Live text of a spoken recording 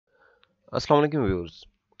अस्सलाम वालेकुम viewers.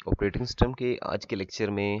 Operating system के आज के लेक्चर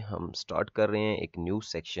में हम स्टार्ट कर रहे हैं एक new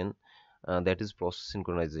section that is process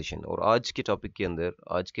synchronization. और आज के टॉपिक के अंदर,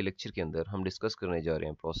 आज के लेक्चर के अंदर हम डिस्कस करने जा रहे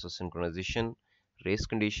हैं process synchronization, race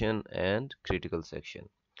condition and critical section.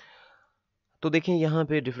 तो देखें यहाँ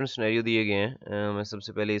पे डिफरेंट सिनेरियो दिए गए हैं। मैं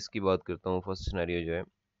सबसे पहले इसकी बात करता हूँ। फर्स्ट सिनेरियो जो है,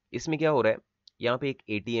 इसमें क्या हो रहा है, यहाँ पे एक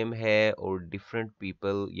एटीएम है और डिफरेंट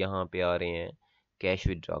पीपल यहाँ पे आ रहे हैं कैश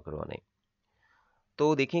विदड्रॉ करवाने।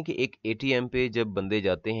 तो देखें कि एक एटीएम पे जब बंदे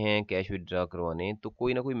जाते हैं कैश विदड्रॉ करवाने, तो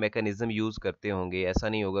कोई ना कोई मैकेनिज्म यूज़ करते होंगे। ऐसा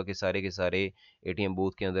नहीं होगा कि सारे के सारे एटीएम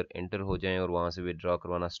बूथ के अंदर एंटर हो जाएं और वहाँ से विदड्रॉ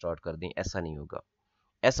करवाना स्टार्ट कर दें। ऐसा नहीं होगा।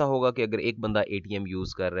 ऐसा होगा कि अगर एक बंदा एटीएम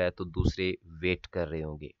यूज़ कर रहा है तो दूसरे वेट कर रहे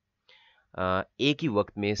होंगे। एक ही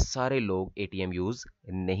वक्त में सारे लोग एटीएम यूज़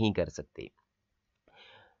नहीं कर सकते।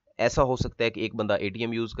 ऐसा हो सकता है कि एक बंदा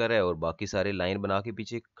एटीएम यूज़ कर रहा है और बाकी सारे लाइन बना के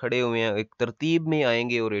पीछे खड़े हुए हैं, एक तरतीब में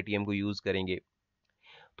आएंगे और एटीएम को यूज़ करेंगे।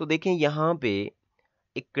 तो देखें यहाँ पे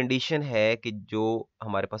एक कंडीशन है कि जो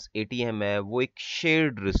हमारे पास एटीएम है वो एक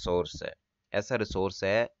शेयर्ड रिसोर्स है। ऐसा रिसोर्स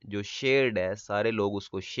है जो शेयर्ड है, सारे लोग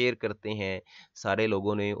उसको शेयर करते हैं, सारे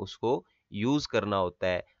लोगों ने उसको यूज करना होता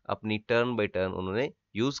है, अपनी टर्न बाय टर्न उन्होंने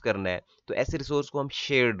यूज करना है। तो ऐसे रिसोर्स को हम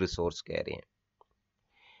शेयर्ड रिसोर्स कह रहे हैं।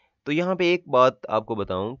 तो यहाँ पे एक बात आपको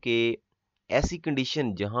बताऊं कि ऐसी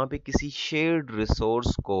कंडीशन जहां पे किसी शेयर्ड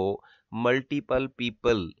रिसोर्स को मल्टीपल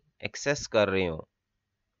पीपल एक्सेस कर रहे हो,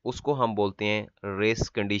 उसको हम बोलते हैं रेस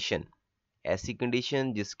कंडीशन। ऐसी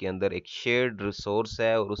कंडीशन जिसके अंदर एक शेयर्ड रिसोर्स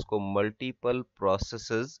है और उसको मल्टीपल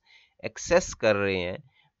प्रोसेसेस एक्सेस कर रहे हैं,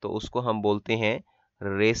 तो उसको हम बोलते हैं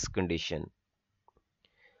रेस कंडीशन।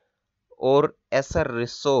 और ऐसा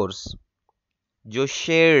रिसोर्स जो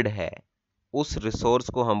शेयर्ड है, उस रिसोर्स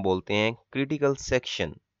को हम बोलते हैं क्रिटिकल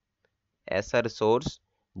सेक्शन। ऐसा रिसोर्स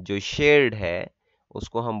जो शेयर्ड है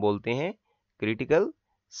उसको हम बोलते हैं क्रिटिकल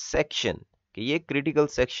सेक्शन। कि ये क्रिटिकल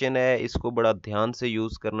सेक्शन है, इसको बड़ा ध्यान से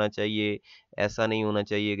यूज करना चाहिए। ऐसा नहीं होना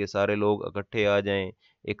चाहिए कि सारे लोग इकट्ठे आ जाएं।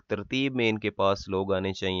 एक तरतीब में इनके पास लोग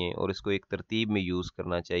आने चाहिए और इसको एक तरतीब में यूज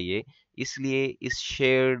करना चाहिए। इसलिए इस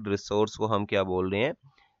शेयर्ड रिसोर्स को हम क्या बोल रहे हैं,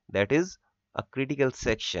 that is a critical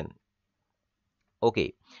section.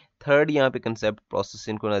 Okay, third यहाँ पे कंसेप्ट प्रोसेस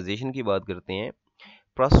सिंक्रोनाइजेशन की बात करते हैं।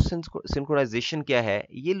 प्रोसेस सिंक्रोनाइजेशन क्या है?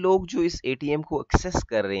 ये लोग जो इस एटीएम को एक्सेस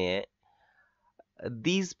कर रहे हैं,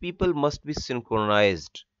 these people must be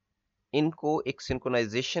synchronised. इनको एक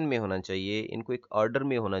सिंक्रोनाइजेशन में होना चाहिए, इनको एक ऑर्डर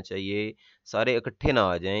में होना चाहिए। सारे इकट्ठे ना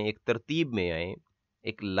आ जाएं, एक तरतीब में आए,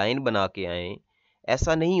 एक लाइन बना के आए।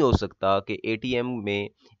 ऐसा नहीं हो सकता कि एटीएम में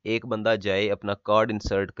एक बंदा जाए, अपना कार्ड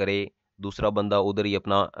इंसर्ट करे, दूसरा बंदा उधर ही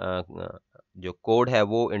अपना जो कोड है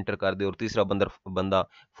वो एंटर कर दे और तीसरा बंदा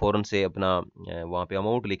फौरन से अपना वहाँ पे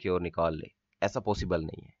अमाउंट लिखे और निकाल ले। ऐसा पॉसिबल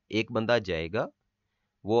नहीं है। एक बंदा जाएगा,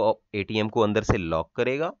 वो एटीएम को अंदर से लॉक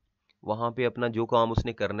करेगा, वहां पे अपना जो काम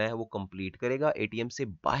उसने करना है वो कंप्लीट करेगा, एटीएम से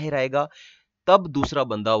बाहर आएगा, तब दूसरा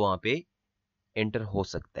बंदा वहां पे एंटर हो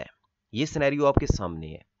सकता है। ये सिनेरियो आपके सामने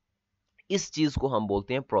है। इस चीज को हम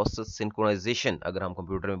बोलते हैं प्रोसेस सिंक्रोनाइजेशन। अगर हम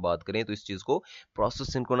कंप्यूटर में बात करें तो इस चीज को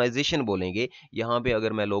प्रोसेस सिंक्रोनाइजेशन बोलेंगे। यहाँ पे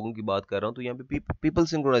अगर मैं लोगों की बात कर रहा हूं तो यहाँ पे पीपल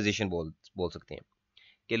सिंक्रोनाइजेशन बोल सकते हैं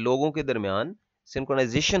कि लोगों के दरमियान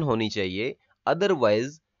सिंक्रोनाइजेशन होनी चाहिए,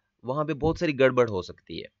 अदरवाइज वहां पे बहुत सारी गड़बड़ हो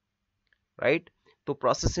सकती है। राइट? तो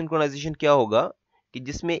प्रोसेस सिंक्रोनाइजेशन क्या होगा कि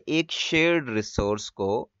जिसमें एक शेयर्ड रिसोर्स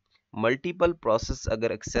को मल्टीपल प्रोसेस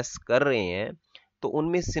अगर एक्सेस कर रहे हैं, तो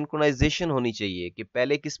उनमें सिंक्रोनाइजेशन होनी चाहिए कि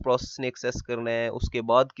पहले किस प्रोसेस ने एक्सेस करना है, उसके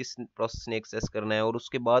बाद किस प्रोसेस ने एक्सेस करना है और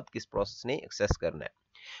उसके बाद किस प्रोसेस ने एक्सेस करना है।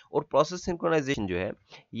 और प्रोसेस सिंक्रोनाइजेशन जो है,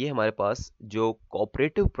 ये हमारे पास जो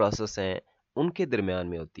कोऑपरेटिव प्रोसेस हैं उनके दरमियान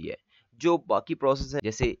में होती है। जो बाकी प्रोसेस हैं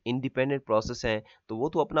जैसे इंडिपेंडेंट प्रोसेस हैं, तो वो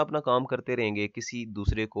तो अपना अपना काम करते रहेंगे, किसी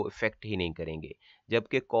दूसरे को इफेक्ट ही नहीं करेंगे।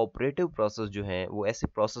 जबकि कोऑपरेटिव प्रोसेस जो हैं वो ऐसे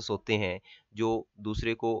प्रोसेस होते हैं जो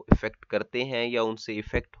दूसरे को इफेक्ट करते हैं या उनसे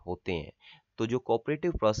इफेक्ट होते हैं। तो जो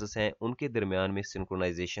कोऑपरेटिव प्रोसेस हैं उनके दरमियान में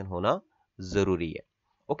सिंक्रोनाइजेशन होना जरूरी है।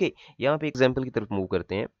 ओके, यहाँ पे एग्जाम्पल की तरफ मूव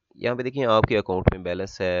करते हैं। यहाँ पे देखिए आपके अकाउंट में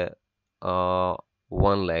बैलेंस है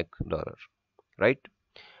 $1,00,000। राइट?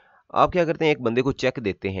 आप क्या करते हैं, एक बंदे को चेक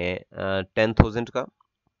देते हैं 10,000 का,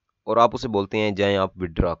 और आप उसे बोलते हैं जाएं आप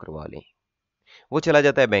विड्रॉ करवा लें। वो चला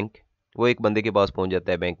जाता है बैंक, वो एक बंदे के पास पहुंच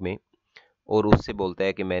जाता है बैंक में और उससे बोलता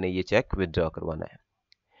है कि मैंने ये चेक विड्रॉ करवाना है।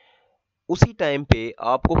 उसी टाइम पे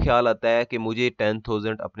आपको ख्याल आता है कि मुझे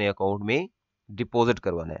 10,000 अपने अकाउंट में डिपॉजिट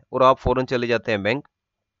करवाना है, और आप फौरन चले जाते हैं बैंक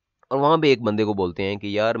और वहां पे एक बंदे को बोलते हैं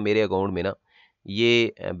कि यार मेरे अकाउंट में ना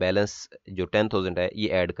ये बैलेंस जो 10,000 है ये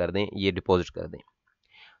ऐड कर दें, ये डिपॉजिट कर दें।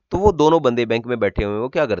 तो वो दोनों बंदे बैंक में बैठे हुए हैं, वो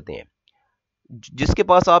क्या करते हैं, जिसके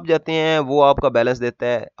पास आप जाते हैं वो आपका बैलेंस देता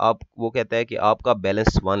है, वो कहता है कि आपका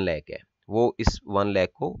बैलेंस 1 लाख है। वो इस 1 लाख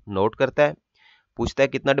को नोट करता है, पूछता है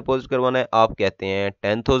कितना डिपॉजिट करवाना है, आप कहते हैं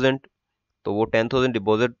 10,000, तो वो 10,000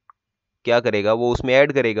 डिपॉजिट क्या करेगा, वो उसमें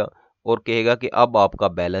ऐड करेगा और कहेगा कि अब आपका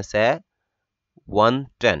बैलेंस है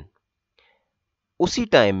 110। उसी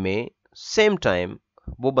टाइम में सेम टाइम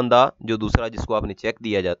वो बंदा जो दूसरा जिसको आपने चेक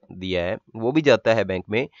दिया है वो भी जाता है बैंक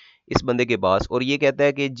में इस बंदे के पास और ये कहता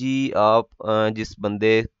है कि जी आप जिस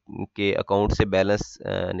बंदे के अकाउंट से बैलेंस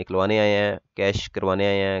निकलवाने आए हैं, कैश करवाने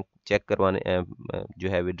आए हैं, चेक करवाने जो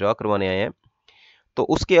है विड्रॉ करवाने आए हैं, तो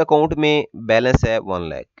उसके अकाउंट में बैलेंस है 1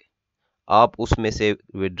 लाख। आप उसमें से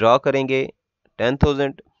विड्रॉ करेंगे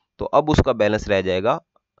 10,000, तो अब उसका बैलेंस रह जाएगा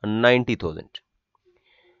 90,000।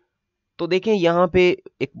 तो देखें यहाँ पे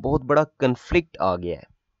एक बहुत बड़ा कंफ्लिक्ट आ गया है,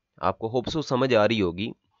 आपको होप सो समझ आ रही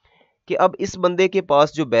होगी कि अब इस बंदे के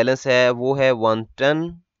पास जो बैलेंस है वो है 110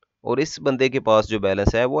 और इस बंदे के पास जो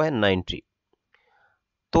बैलेंस है वो है 90।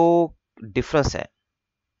 तो डिफरेंस है,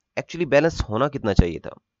 एक्चुअली बैलेंस होना कितना चाहिए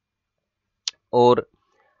था, और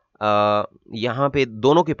यहाँ पे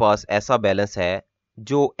दोनों के पास ऐसा बैलेंस है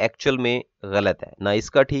जो एक्चुअल में गलत है, ना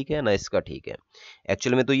इसका ठीक है ना इसका ठीक है।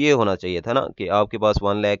 एक्चुअल में तो ये होना चाहिए था ना कि आपके पास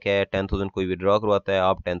 1 लाख है, 10,000 कोई विड्रॉ करवाता है,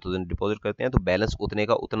 आप 10,000 डिपॉजिट करते हैं, तो बैलेंस उतने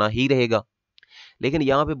का उतना ही रहेगा। लेकिन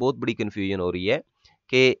यहाँ पे बहुत बड़ी कंफ्यूजन हो रही है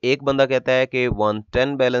कि एक बंदा कहता है कि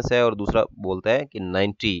 110 बैलेंस है और दूसरा बोलता है कि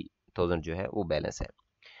 90,000 जो है वो बैलेंस है।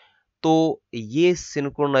 तो ये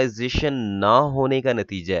सिंक्रोनाइजेशन ना होने का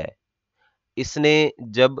नतीजा है। इसने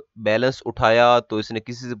जब बैलेंस उठाया तो इसने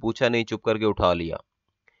किसी से पूछा नहीं, चुप करके उठा लिया।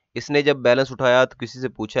 इसने जब बैलेंस उठाया तो किसी से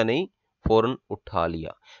पूछा नहीं, फौरन उठा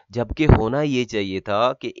लिया। जबकि होना ये चाहिए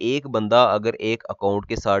था कि एक बंदा अगर एक अकाउंट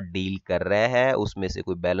के साथ डील कर रहा है, उसमें से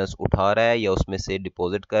कोई बैलेंस उठा रहा है या उसमें से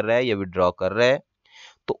डिपॉजिट कर रहा है या विड्रॉ कर रहा है,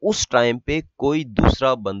 तो उस टाइम पे कोई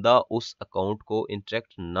दूसरा बंदा उस अकाउंट को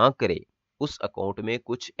इंटरेक्ट ना करे, उस अकाउंट में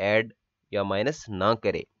कुछ ऐड या माइनस ना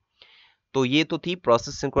करे। तो ये तो थी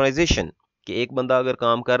प्रोसेस सिंक्रोनाइजेशन कि एक बंदा अगर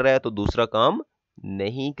काम कर रहा है तो दूसरा काम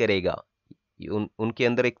नहीं करेगा। उनके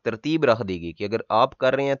अंदर एक तरतीब रख दी गई कि अगर आप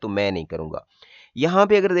कर रहे हैं तो मैं नहीं करूंगा। यहां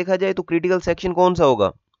पे अगर देखा जाए तो क्रिटिकल सेक्शन कौन सा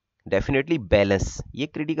होगा, डेफिनेटली बैलेंस। ये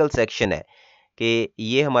क्रिटिकल सेक्शन है कि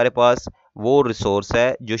ये हमारे पास वो रिसोर्स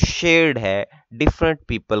है जो शेयर्ड है डिफरेंट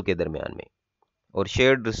पीपल के दरमियान में, और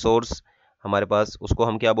शेयर्ड रिसोर्स हमारे पास उसको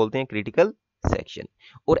हम क्या बोलते हैं, क्रिटिकल सेक्शन।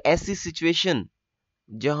 और ऐसी सिचुएशन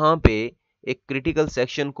जहां पे एक क्रिटिकल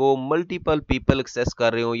सेक्शन को मल्टीपल पीपल एक्सेस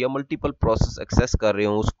कर रहे हो या मल्टीपल प्रोसेस एक्सेस कर रहे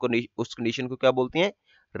हो, उसको उस कंडीशन को क्या बोलते हैं,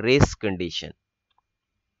 रेस कंडीशन।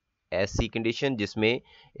 ऐसी कंडीशन जिसमें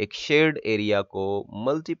एक शेयर्ड एरिया को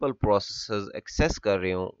मल्टीपल प्रोसेसेस एक्सेस कर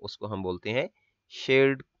रहे हो उसको हम बोलते हैं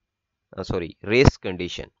shared race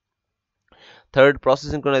condition. Third,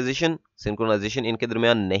 process synchronization. Synchronisation इनके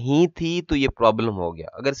दरमियान नहीं थी तो ये प्रॉब्लम हो गया,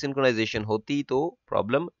 अगर सिंक्रोनाइजेशन होती तो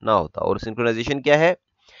प्रॉब्लम ना होता। और सिंक्रोनाइजेशन क्या है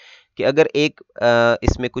कि अगर एक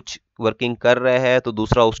इसमें कुछ वर्किंग कर रहा है तो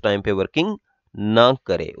दूसरा उस टाइम पे वर्किंग ना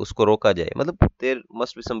करे, उसको रोका जाए, मतलब there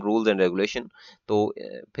must be some rules and regulation. तो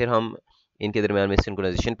फिर हम इनके दरमियान में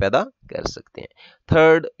सिंक्रोनाइजेशन पैदा कर सकते हैं।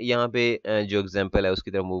 थर्ड, यहाँ पे जो एग्जांपल है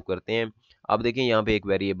उसकी तरफ मूव करते हैं। आप देखें यहाँ पे एक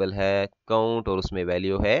वेरिएबल है काउंट और उसमें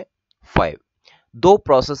वैल्यू है 5। दो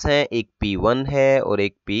प्रोसेस हैं, एक P1 है और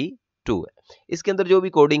एक P2 है। इसके अंदर जो भी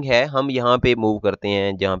कोडिंग है हम यहाँ पे मूव करते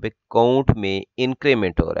हैं जहाँ पे काउंट में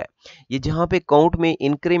इंक्रीमेंट हो रहा है। ये जहाँ पे काउंट में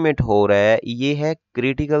इंक्रीमेंट हो रहा है ये है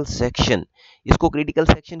क्रिटिकल सेक्शन। इसको क्रिटिकल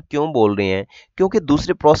सेक्शन क्यों बोल रहे हैं, क्योंकि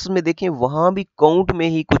दूसरे प्रोसेस में देखें वहां भी काउंट में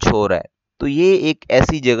ही कुछ हो रहा है। तो ये एक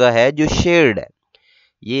ऐसी जगह है जो शेयर्ड है,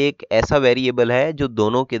 ये एक ऐसा वेरिएबल है जो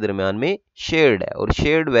दोनों के दरमियान में शेयर्ड है, और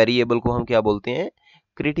शेयर्ड वेरिएबल को हम क्या बोलते हैं,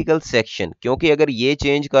 क्रिटिकल सेक्शन। क्योंकि अगर ये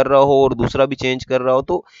चेंज कर रहा हो और दूसरा भी चेंज कर रहा हो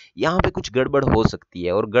तो यहाँ पे कुछ गड़बड़ हो सकती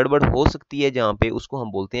है, और गड़बड़ हो सकती है जहाँ पे उसको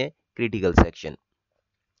हम बोलते हैं क्रिटिकल सेक्शन।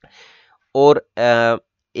 और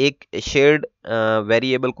एक शेयर्ड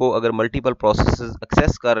वेरिएबल को अगर मल्टीपल प्रोसेसेस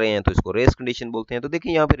एक्सेस कर रहे हैं तो इसको रेस कंडीशन बोलते हैं। तो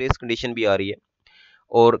देखिए यहाँ पे रेस कंडीशन भी आ रही है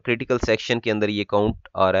और क्रिटिकल सेक्शन के अंदर ये काउंट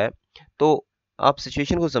आ रहा है। तो आप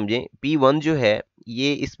सिचुएशन को समझें, P1 जो है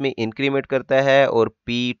ये इसमें इंक्रीमेंट करता है और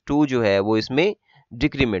P2 जो है वो इसमें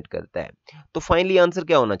डिक्रीमेंट करता है। तो फाइनली आंसर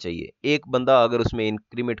क्या होना चाहिए, एक बंदा अगर उसमें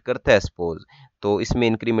इंक्रीमेंट करता है सपोज, तो इसमें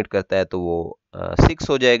इंक्रीमेंट करता है तो वो 6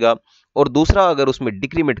 हो जाएगा, और दूसरा अगर उसमें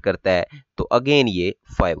डिक्रीमेंट करता है तो अगेन ये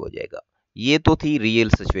 5 हो जाएगा। ये तो थी रियल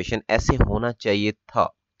सिचुएशन, ऐसे होना चाहिए था।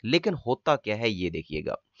 लेकिन होता क्या है ये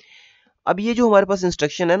देखिएगा। अब ये जो हमारे पास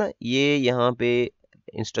इंस्ट्रक्शन है ना, ये यहाँ पे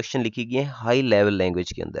इंस्ट्रक्शन लिखी गई है हाई लेवल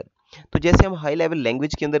लैंग्वेज के अंदर। तो जैसे हम हाई लेवल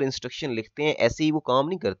लैंग्वेज के अंदर इंस्ट्रक्शन लिखते हैं ऐसे ही वो काम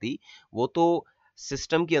नहीं करती, वो तो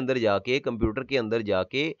सिस्टम के अंदर जाके, कंप्यूटर के अंदर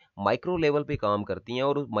जाके माइक्रो लेवल पे काम करती हैं,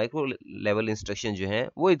 और माइक्रो लेवल इंस्ट्रक्शन जो हैं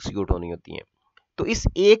वो एग्जीक्यूट होनी होती हैं। तो इस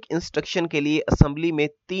एक इंस्ट्रक्शन के लिए असेंबली में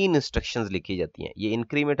 3 इंस्ट्रक्शंस लिखी जाती हैं। ये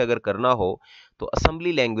इंक्रीमेंट अगर करना हो तो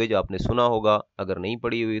असेंबली लैंग्वेज आपने सुना होगा, अगर नहीं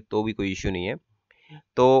पढ़ी हुई तो भी कोई इश्यू नहीं है।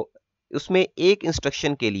 तो उसमें एक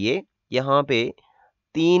इंस्ट्रक्शन के लिए यहाँ पे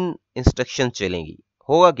 3 इंस्ट्रक्शन चलेंगी।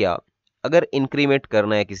 होगा क्या, अगर इंक्रीमेंट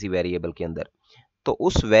करना है किसी वेरिएबल के अंदर तो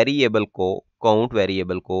उस वेरिएबल को, काउंट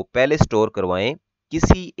वेरिएबल को पहले स्टोर करवाएं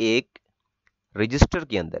किसी एक रजिस्टर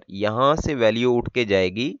के अंदर। यहां से वैल्यू उठ के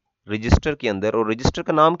जाएगी रजिस्टर के अंदर, और रजिस्टर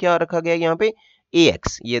का नाम क्या रखा गया है यहाँ पे,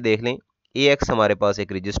 AX। ये देख लें, AX हमारे पास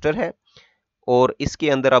एक रजिस्टर है और इसके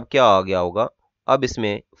अंदर अब क्या आ गया होगा, अब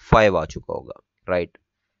इसमें 5 आ चुका होगा, राइट।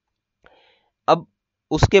 अब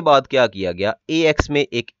उसके बाद क्या किया गया, AX में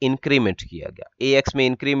एक इंक्रीमेंट किया गया। AX में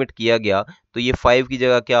इंक्रीमेंट किया गया तो ये 5 की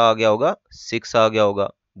जगह क्या आ गया होगा, 6 आ गया होगा,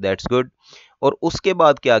 दैट्स गुड। और उसके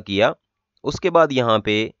बाद क्या किया, उसके बाद यहाँ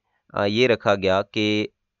पे ये रखा गया कि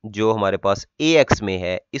जो हमारे पास AX में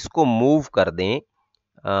है इसको मूव कर दें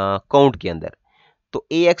काउंट के अंदर। तो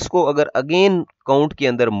AX को अगर अगेन काउंट के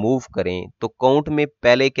अंदर मूव करें तो काउंट में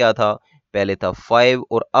पहले क्या था, पहले था 5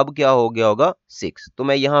 और अब क्या हो गया होगा 6। तो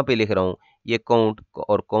मैं यहां पे लिख रहा हूं ये काउंट,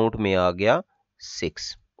 और काउंट में आ गया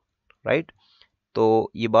 6, राइट।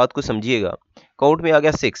 तो ये बात को समझिएगा, काउंट में आ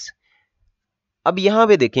गया 6। अब यहां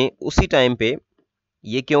पे देखें उसी टाइम पे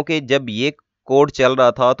ये, क्योंकि जब ये कोड चल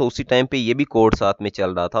रहा था तो उसी टाइम पे ये भी कोड साथ में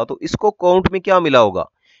चल रहा था, तो इसको काउंट में क्या मिला होगा,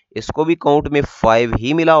 इसको भी काउंट में 5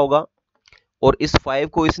 ही मिला होगा। और इस 5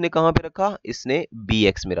 को इसने कहां पे रखा, इसने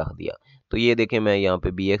BX में रख दिया। तो ये देखें मैं यहाँ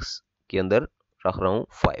पे BX के अंदर रख रहा हूं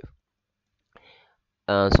 5,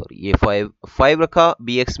 सॉरी ये 5 रखा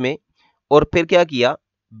BX में। और फिर क्या किया,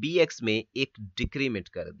 BX में एक डिक्रीमेंट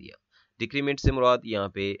कर दिया। डिक्रीमेंट से मुराद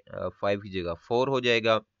यहाँ पे 5 की जगह 4 हो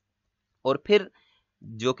जाएगा। और फिर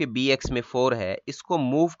जो कि BX में 4 है इसको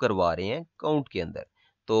मूव करवा रहे हैं काउंट के अंदर।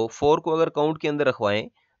 तो 4 को अगर काउंट के अंदर रखवाएं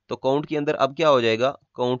तो काउंट के अंदर अब क्या हो जाएगा,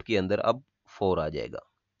 काउंट के अंदर अब 4 आ जाएगा।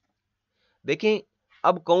 देखें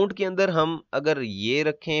अब काउंट के अंदर हम अगर ये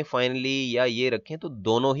रखें फाइनली या ये रखें तो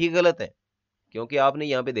दोनों ही गलत है, क्योंकि आपने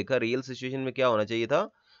यहाँ पे देखा रियल सिचुएशन में क्या होना चाहिए था,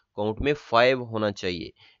 काउंट में 5 होना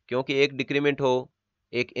चाहिए, क्योंकि एक डिक्रीमेंट हो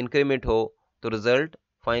एक इंक्रीमेंट हो तो रिजल्ट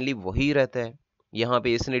फाइनली वही रहता है। यहाँ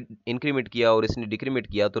पे इसने इंक्रीमेंट किया और इसने डिक्रीमेंट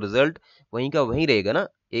किया तो रिजल्ट वहीं का वहीं रहेगा ना,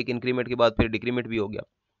 एक इंक्रीमेंट के बाद फिर डिक्रीमेंट भी हो गया।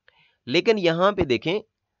 लेकिन यहाँ पे देखें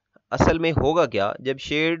असल में होगा क्या, जब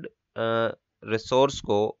शेयर्ड रिसोर्स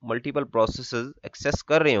को मल्टीपल प्रोसेसेस एक्सेस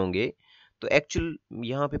कर रहे होंगे तो एक्चुअल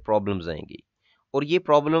यहाँ पे प्रॉब्लम्स आएंगी, और ये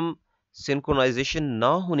प्रॉब्लम सिंक्रोनाइजेशन ना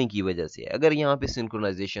होने की वजह से। अगर यहाँ पे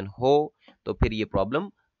सिंक्रोनाइजेशन हो तो फिर ये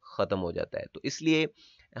प्रॉब्लम खत्म हो जाता है। तो इसलिए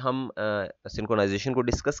हम सिंक्रोनाइजेशन को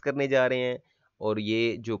डिस्कस करने जा रहे हैं, और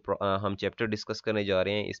ये जो हम चैप्टर डिस्कस करने जा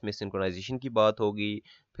रहे हैं इसमें सिंक्रोनाइजेशन की बात होगी,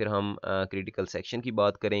 फिर हम क्रिटिकल सेक्शन की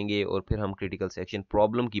बात करेंगे, और फिर हम क्रिटिकल सेक्शन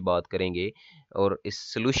प्रॉब्लम की बात करेंगे, और इस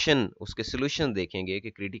सोल्यूशन, उसके सोल्यूशन देखेंगे कि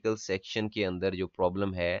क्रिटिकल सेक्शन के अंदर जो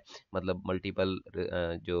प्रॉब्लम है, मतलब मल्टीपल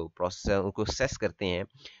जो प्रोसेस है उनको सेस करते हैं,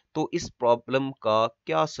 तो इस प्रॉब्लम का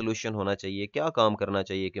क्या सोल्यूशन होना चाहिए, क्या काम करना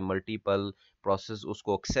चाहिए कि मल्टीपल प्रोसेस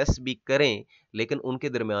उसको एक्सेस भी करें लेकिन उनके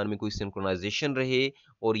दरमियान में कोई सिंक्रोनाइजेशन रहे,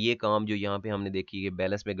 और ये काम जो यहाँ पे हमने देखी कि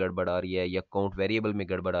बैलेंस में गड़बड़ आ रही है या काउंट वेरिएबल में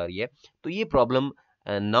गड़बड़ आ रही है, तो ये प्रॉब्लम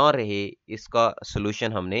ना रहे, इसका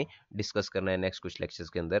सोल्यूशन हमने डिस्कस करना है नेक्स्ट कुछ लेक्चर्स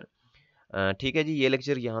के अंदर। ठीक है जी, ये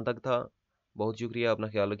लेक्चर यहाँ तक था। बहुत शुक्रिया, अपना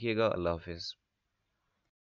ख्याल रखिएगा, अल्लाह हाफिज़।